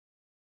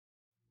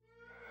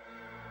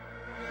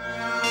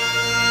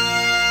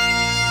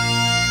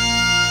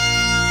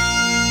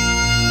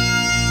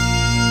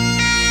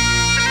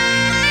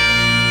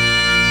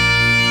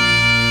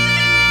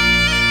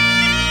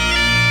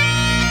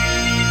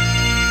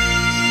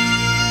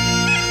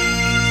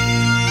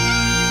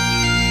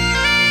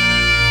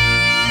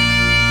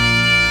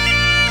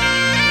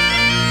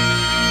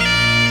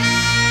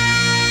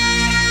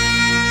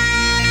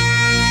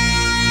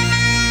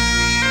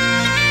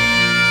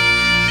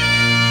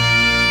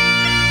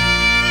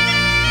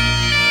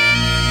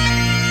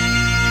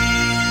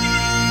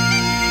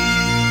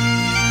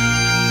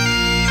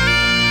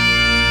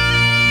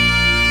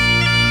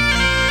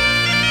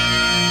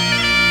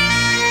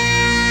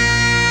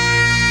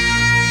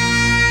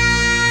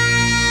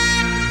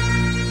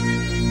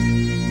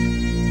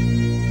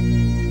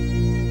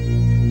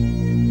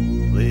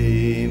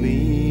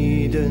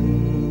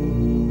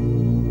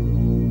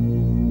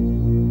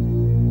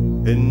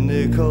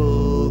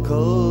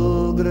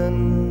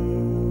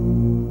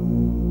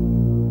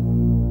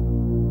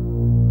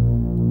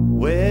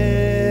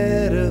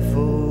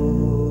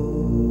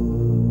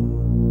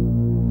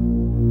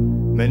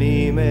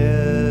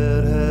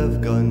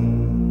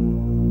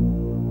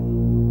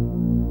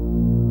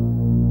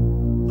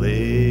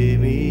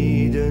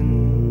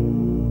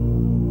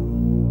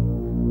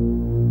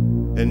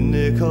in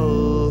the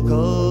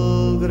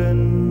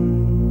Colgrin,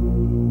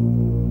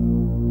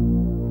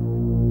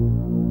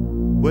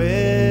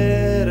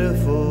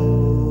 wherefore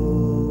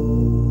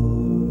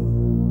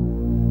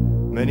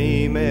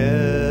many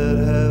more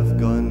have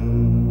gone.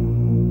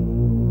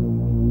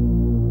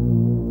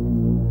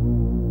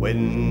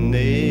 When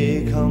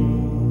they come,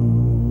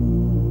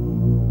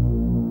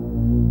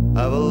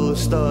 I will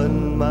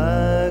stand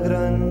my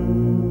ground,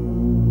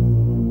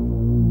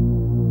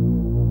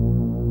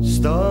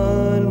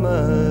 stand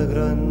my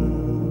ground.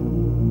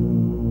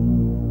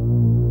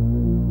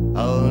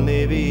 I'll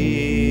never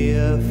be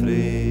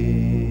afraid.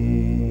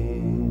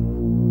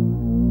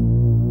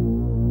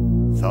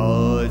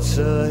 Thoughts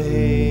of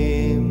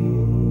him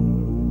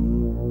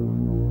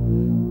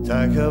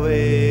take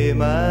away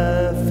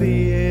my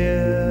fear.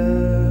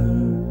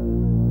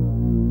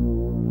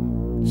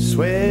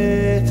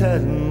 Sweat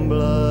and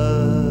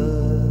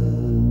blood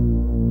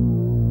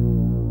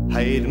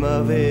hide my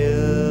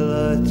veil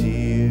of tears.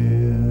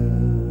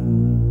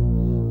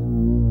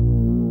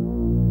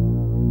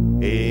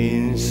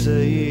 Once a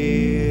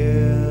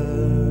year,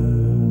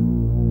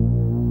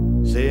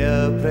 say a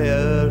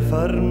prayer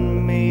for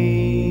me.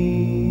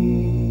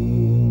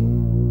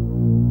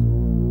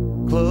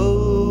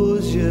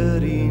 Close your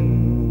eyes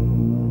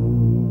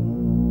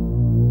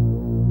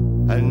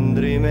and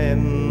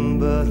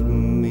remember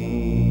me.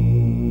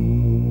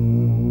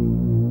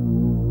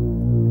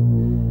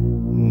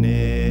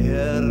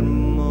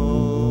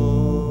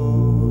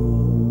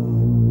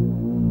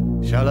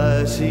 Shall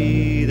I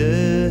see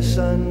the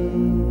sun?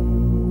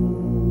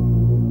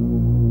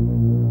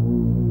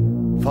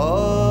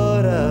 For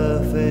I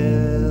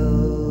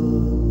fell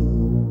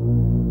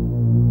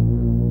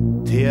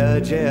to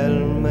a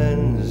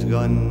gentleman's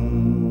gun.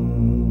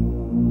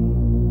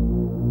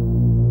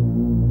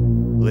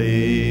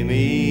 Lay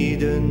me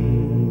down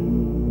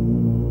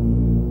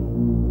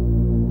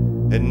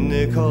in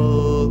the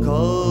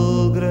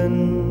Colgrin,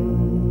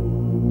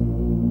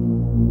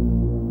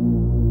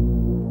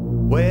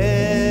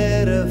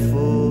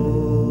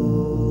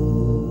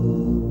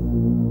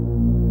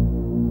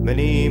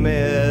 many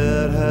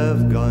more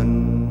have gone.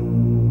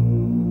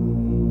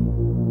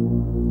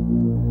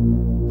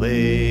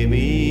 Lay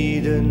me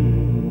down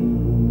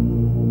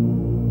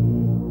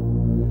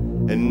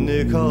in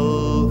the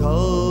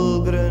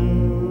Colgrin,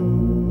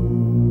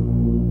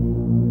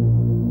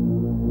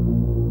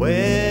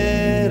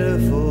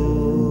 wherefore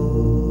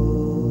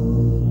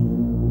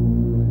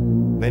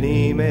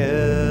many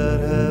more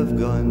have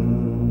gone.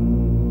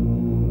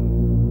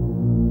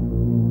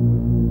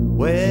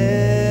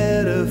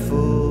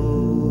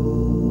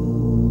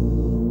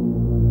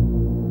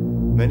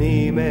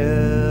 Many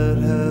more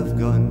have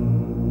gone.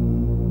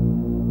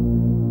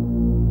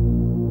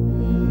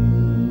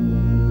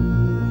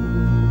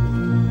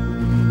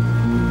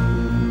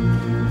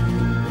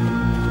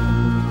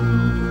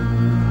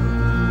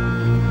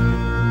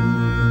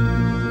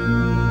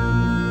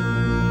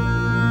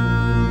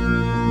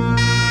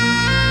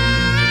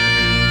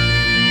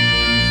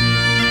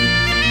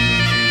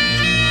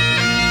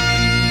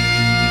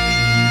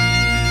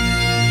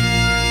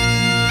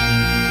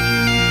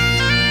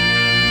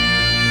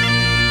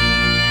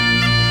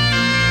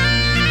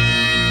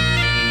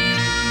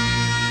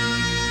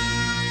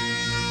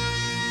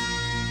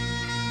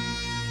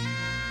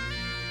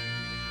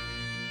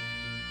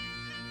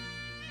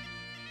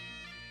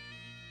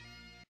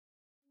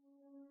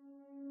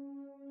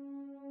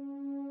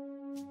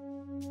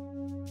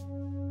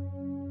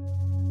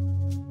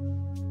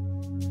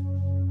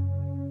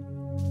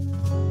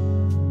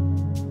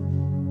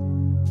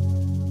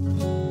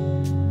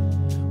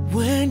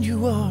 When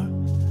you are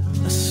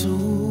a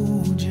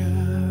soldier,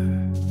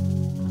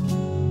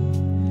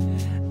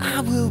 I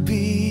will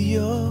be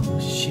your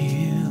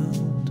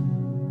shield,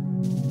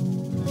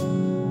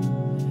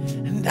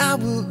 and I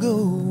will go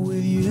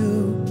with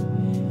you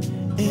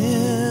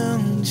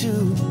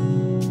into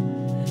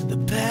the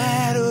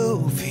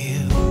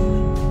battlefield.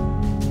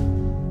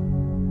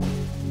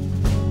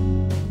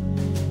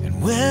 And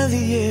when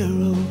the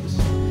arrows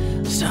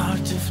start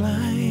to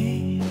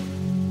fly,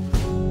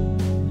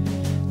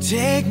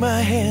 take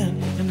my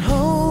hand and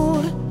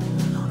hold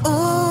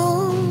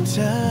on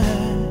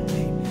tight,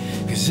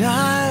 'cause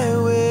I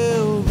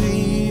will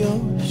be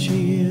your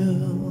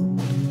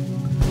shield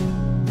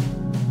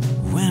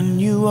when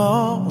you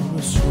are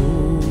a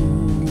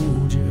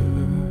soldier.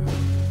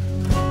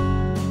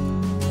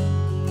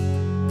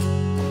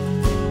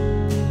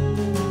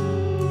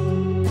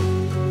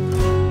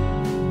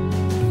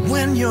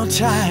 When you're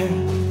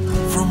tired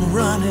from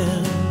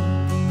running,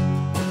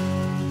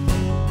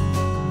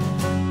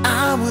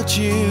 I will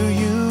cheer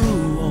you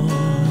on.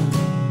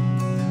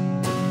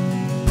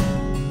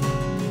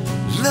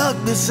 Look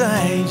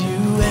beside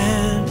you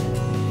and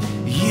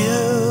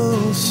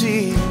you'll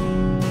see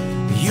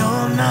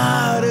you're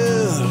not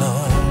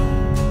alone.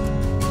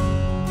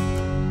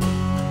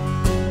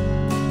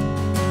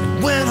 And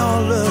when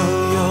all of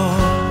your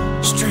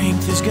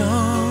strength is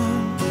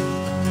gone,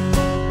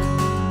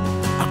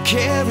 I'll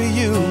carry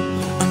you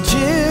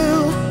until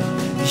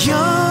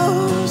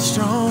you're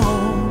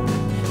strong.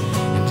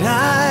 and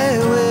I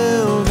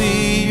will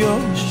be your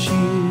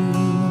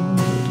shield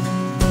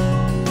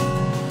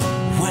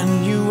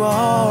when you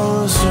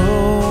are a soldier.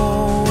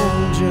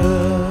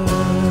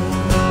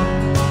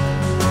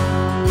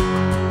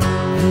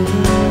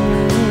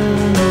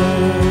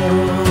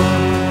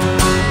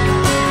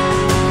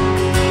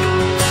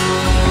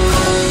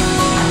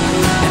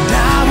 And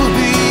I will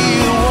be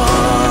the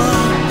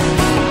one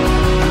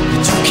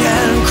that you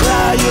can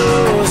cry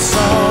your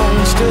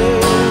songs to.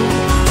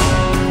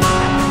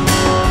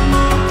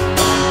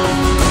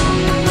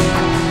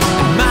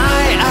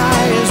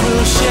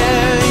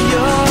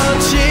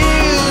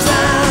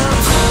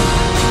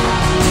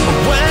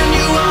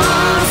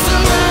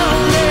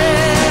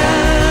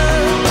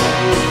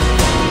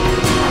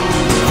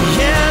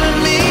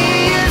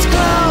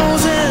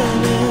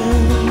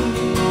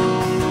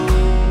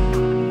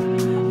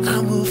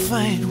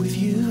 Fight with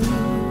you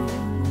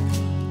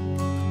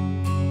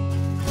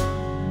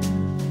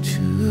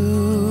to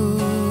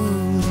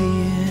the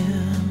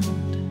end.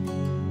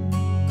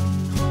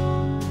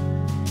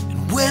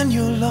 And when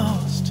you're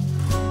lost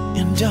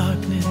in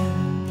darkness,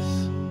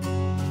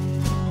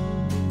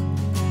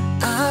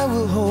 I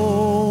will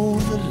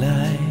hold the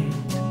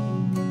light,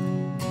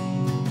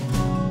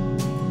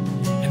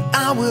 and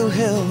I will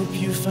help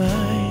you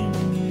find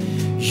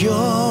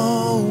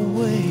your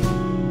way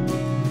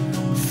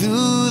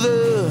through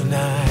the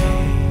night.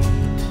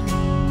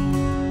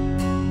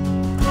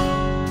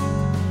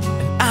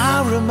 And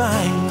I'll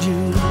remind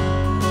you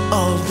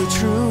of the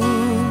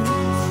truth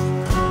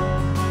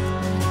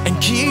and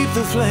keep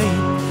the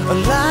flame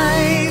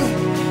alive